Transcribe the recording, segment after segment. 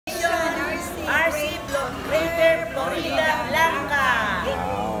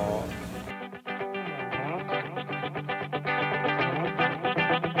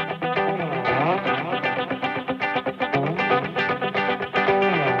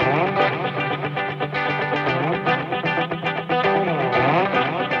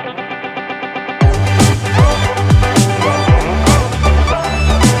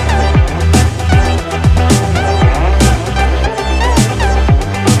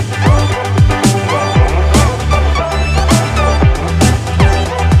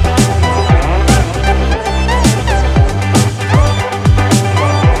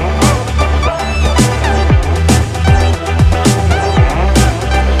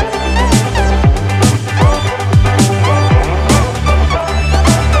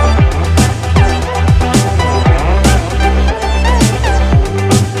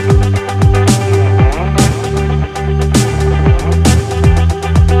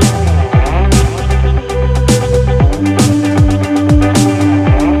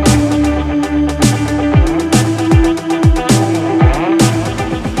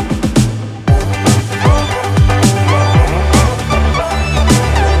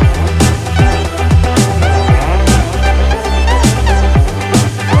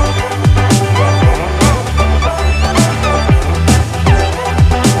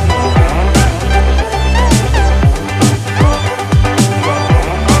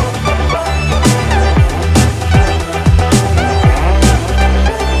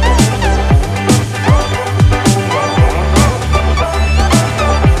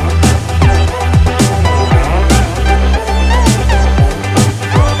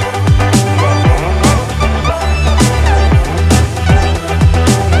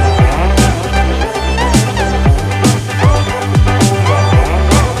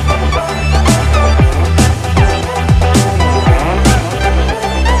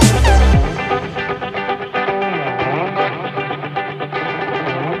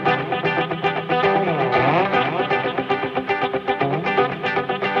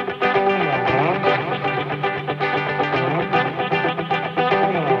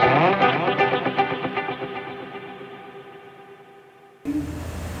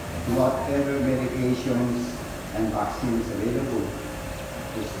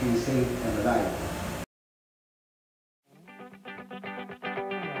safe and alive.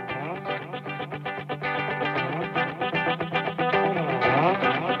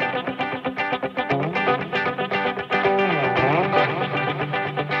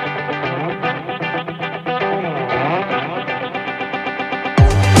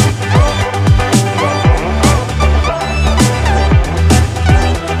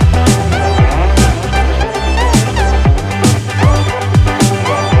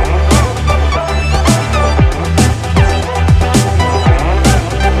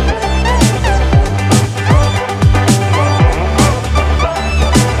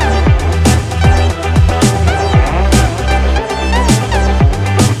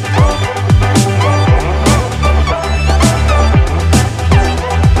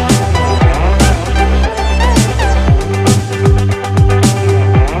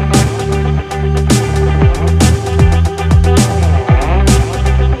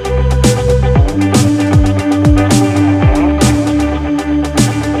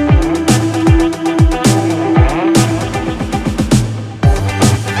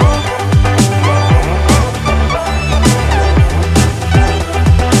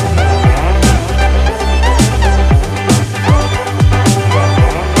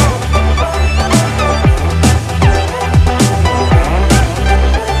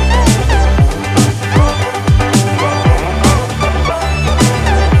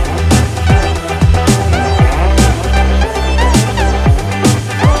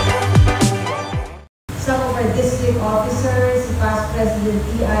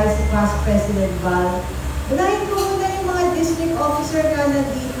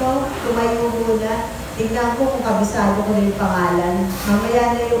 Tingnan ko kung kabisado ko na yung pangalan.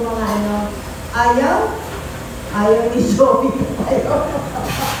 Mamaya na yung mga ano, ayaw ni Jomi.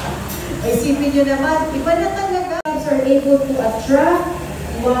 Isipin nyo naman, iba na talaga. Clubs are able to attract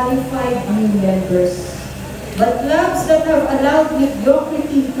qualified new members. But clubs that have allowed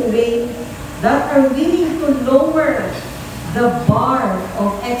mediocrity to reign, that are willing to lower the bar of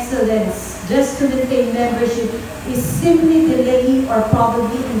excellence just to maintain membership, is simply delaying or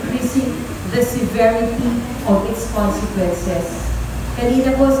probably increasing the severity of its consequences.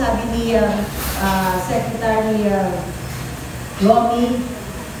 Kanina po sabi ni Secretary Romi,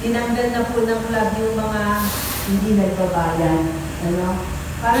 tinanggal na po ng club yung mga hindi nagbabayan. Ano?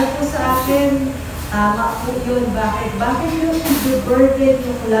 Para po sa akin, tama po yun. Bakit yung i-burden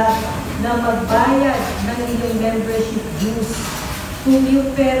yung club na magbayad ng inyong membership dues kung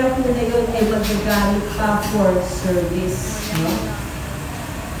yung pera po na yun ay magagamit pa for service? No?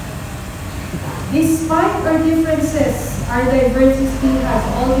 Despite our differences, our diversity has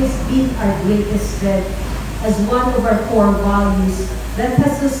always been our greatest strength as one of our core values that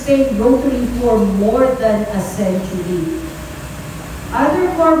has sustained Rotary for more than a century.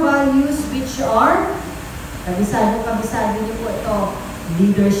 Other core values which are, kabisado niyo po ito,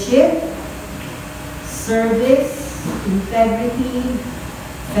 leadership, service, integrity,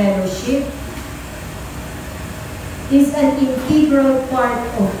 fellowship, is an integral part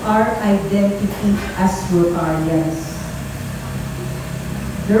of our identity as Rotarians.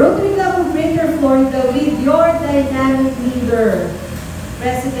 The Rotary Club of Greater Florida, with your dynamic leader,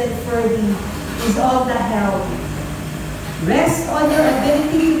 President Ferdy, is on the help. Rest on your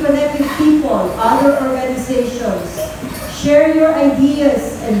ability to connect with people, other organizations, share your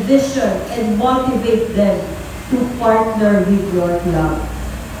ideas and vision, and motivate them to partner with your club.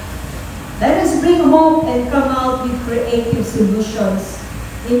 Let us bring hope and come out with creative solutions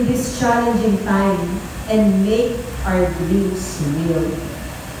in this challenging time and make our dreams real.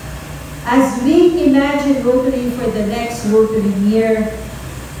 As we imagine Rotary for the next Rotary year,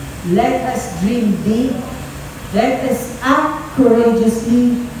 let us dream big, let us act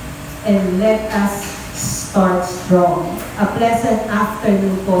courageously, and let us start strong. A pleasant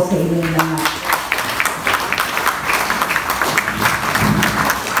afternoon po sa inyong lahat.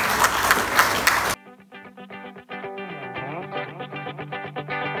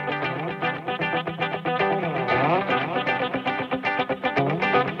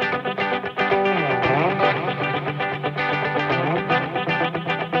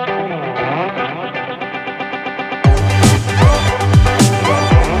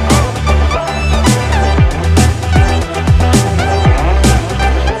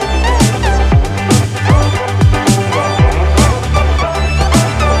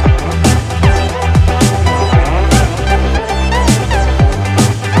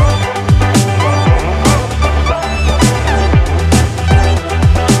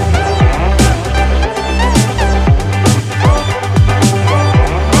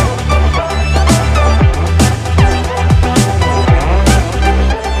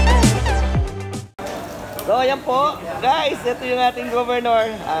 ito yung ating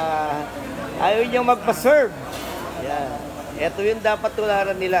governor. Ayaw niyang magpa-serve. Yan. Ito yung dapat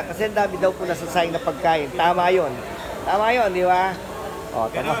tularan nila. Kasi ang dami daw po nasasayang na pagkain. Tama yun. Tama yun, di ba? O,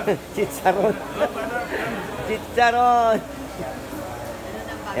 tama. Chicharon. Chicharon.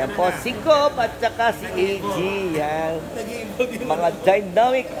 Yan po, si Gop at saka si AG. Yan. Mga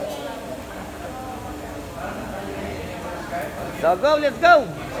dynamic. So, go, let's go.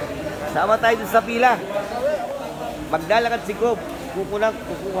 Sama tayo dun sa pila. Maglalakad si Gop. Kukuha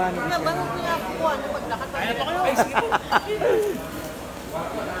na siya.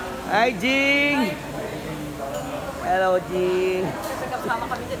 Hi, Jing! Hello, Jing! Kasama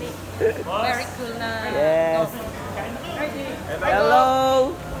kami dyan eh. Very cool na. Yes.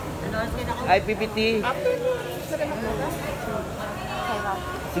 Hello! Hi, PPT.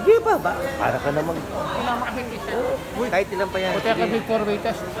 Sige pa ba? Para ka naman. Kahit ilan pa yan. Puti kami 4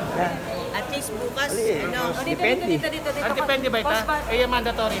 waiters. At least bukas, Depende. dito. Depende ba ita? Eh,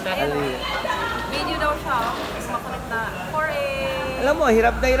 mandatory ita. Video daw siya. Mas makulit na. For a... Alam mo,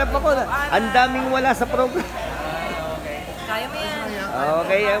 hirap na hirap ako. Ang daming wala sa program. Kaya mo yan.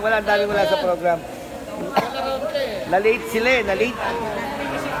 Okay, wala, ang daming wala sa program. Na-late sila eh, na-late.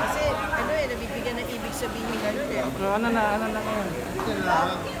 Kasi, nabibigyan ng ibig sabihin ng gano'n eh. Ano na kayo?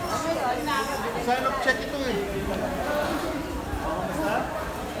 Sign up check ito eh.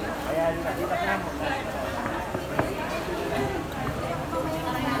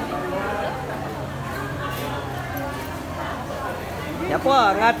 Yan po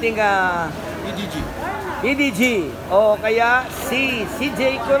ang ating EDG o kaya si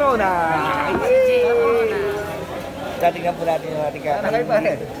CJ Corona. Tatingnan po natin yung ating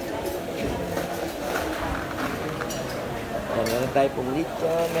meron tayo pong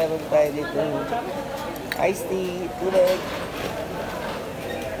lechon, meron tayo dito iced tea, tubig,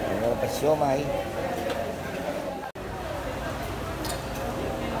 meron pa siomay.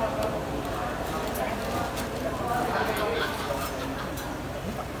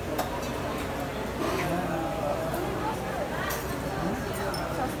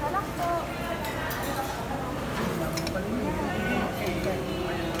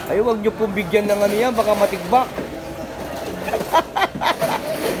 Ay, huwag niyo pong bigyan ng ano yan, baka matigbak.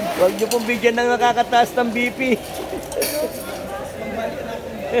 Huwag niyo pong bigyan ng nakakataas ng BP.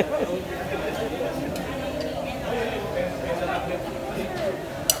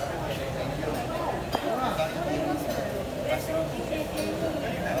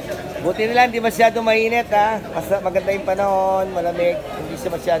 Buti nila, hindi masyado mainit ha. Maganda yung panahon, malamig, hindi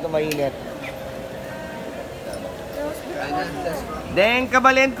siya masyado mainit. Deng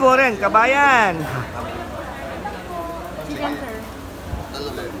kabalen ko rin, kabayan.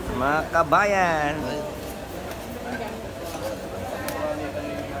 Mga kabayan.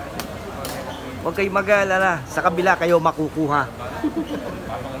 Huwag kayong mag-alala, sa kabila kayo makukuha.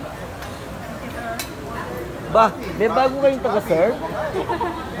 Ba, may bago kayong taga-serve?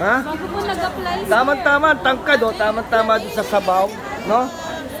 Ha? Bago po nag-apply. Tama-tama, tangkad o, tama-tama doon sa sabaw, no?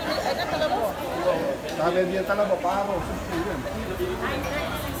 Sabi niya talaga, paro.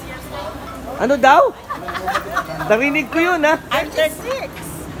 Ano daw? Narinig ko yun, ha? I'm 36.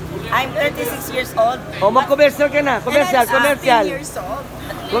 I'm 36 years old. O, mag-commercial ka na. Commercial, commercial. 10 years old.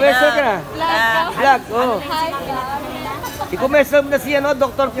 Commercial ka na. Vlog, oh. Hi, vlog. I-commercial mo na si, ano,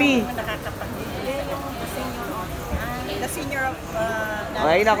 Dr. P. The senior of...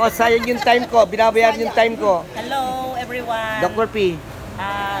 Ay, nako, sayang yung time ko. Binabayaran yung time ko. Hello, everyone. Dr. P.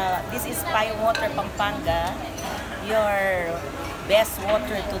 This is Pine Water Pampanga. Your best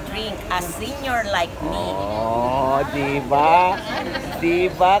water to drink, a senior like me. Oh, diba?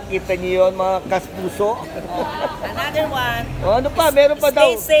 Diba? Kita niyo yun, mga kaspuso. Another one. Oh, ano pa? Meron pa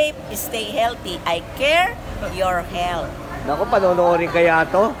daw. Stay safe, stay healthy. I care your health. Naku, panonoorin kaya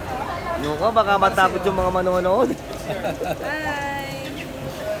to? Naku, baka matakot yung mga manonood. Bye.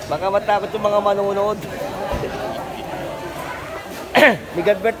 Baka matakot yung mga manonood. Big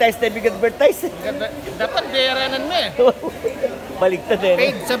advertise tayo, big advertise. Dapat bayaranan mo eh. Baligtad eh.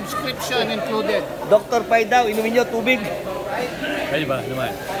 Paid subscription included. Dr. Pai daw, inumin nyo tubig. Pwede ba?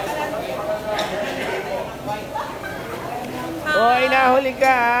 Naman. Hoy, nahuli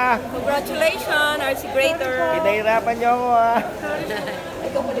ka ah. Congratulations, RC Greater. Pinahirapan nyo ako ah.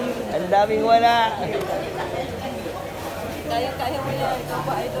 Ang daming wala. Kaya mo yan. Ikaw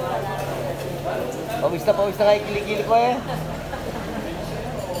pa, idol. Pawis na kayo kilikili ko eh.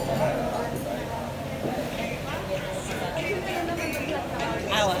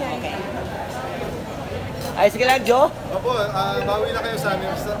 Okay. Ayos ka lang, Joe? Opo, bawi na kayo sa aming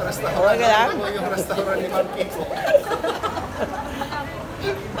restaurant. Okay ka lang? Ito po yung restaurant ni Ma'am Kiko.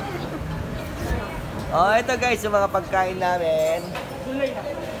 Oh, ito guys, yung mga pagkain namin.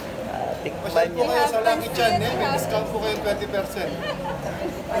 Tikman Pasyal po nyo. kayo sa Lucky Chan, eh. May discount po kayo 20%.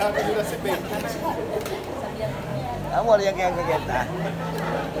 Lahat nyo na si Pay. Wala yung kaya gaganda.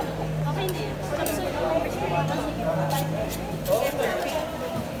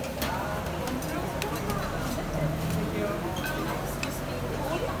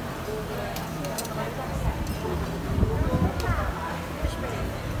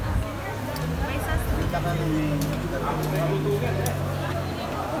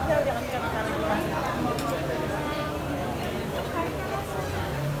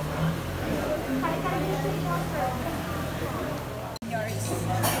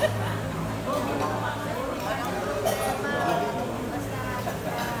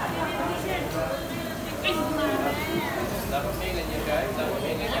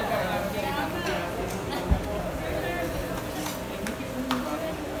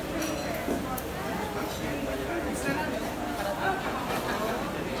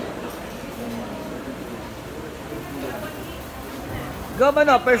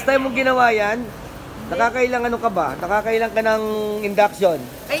 Gobano, first time mong ginawa yan? Nakakailang ano ka ba? Nakakailang ka ng induction?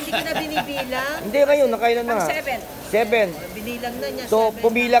 Ay, hindi ko na binibilang. Hindi kayo, nakailan na nga? 7. 7. Binilang na niya. So, 7.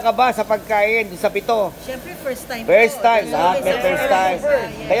 pumila ka ba sa pagkain sa 7? Siyempre, first time First po. time, So, lahat may may first time.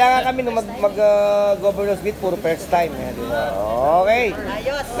 Kaya nga kami nung governor's meet, puro first time. Yan, di ba? Okay.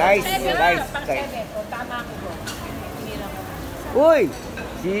 Ayos. Nice, nice. Uy,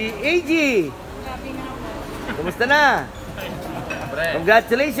 si AG. Kumusta na?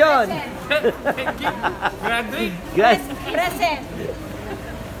 Congratulations! Graduate. Guys, Present.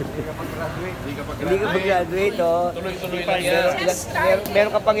 hindi ka pag-graduate, oh. Tuloy-tuloy lang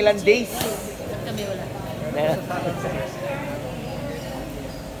Meron ka pang ilang days?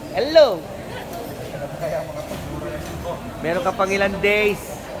 Hello! Meron ka pang ilang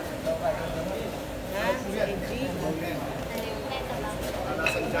days?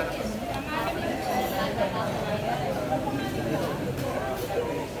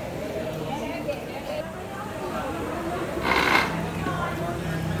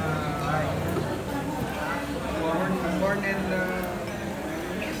 Born in...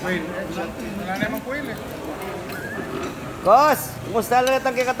 Wait, wala naman po yun eh. Kos, kumusta lang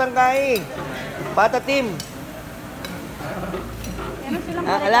natang kikatangkay? Pata team.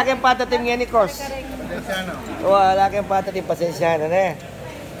 Alaki ang pata team nga ni Kos. Lorenzana. Oo, alaki ang pata team. Pasensya na eh.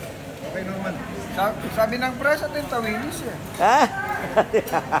 Okay naman. Sabi ng press at yung tawinis eh. Ha?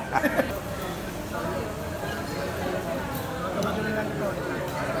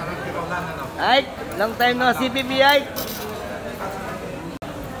 Ay, long time no CPBI.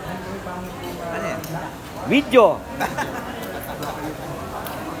 Video.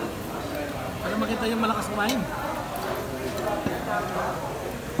 Para makita yung malakas kumain.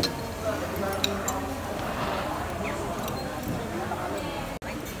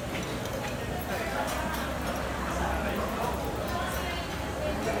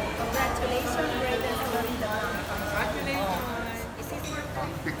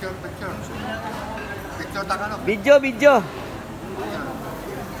 Picture. Picture takanok. Video.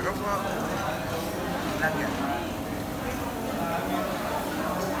 Pero po, lang yan.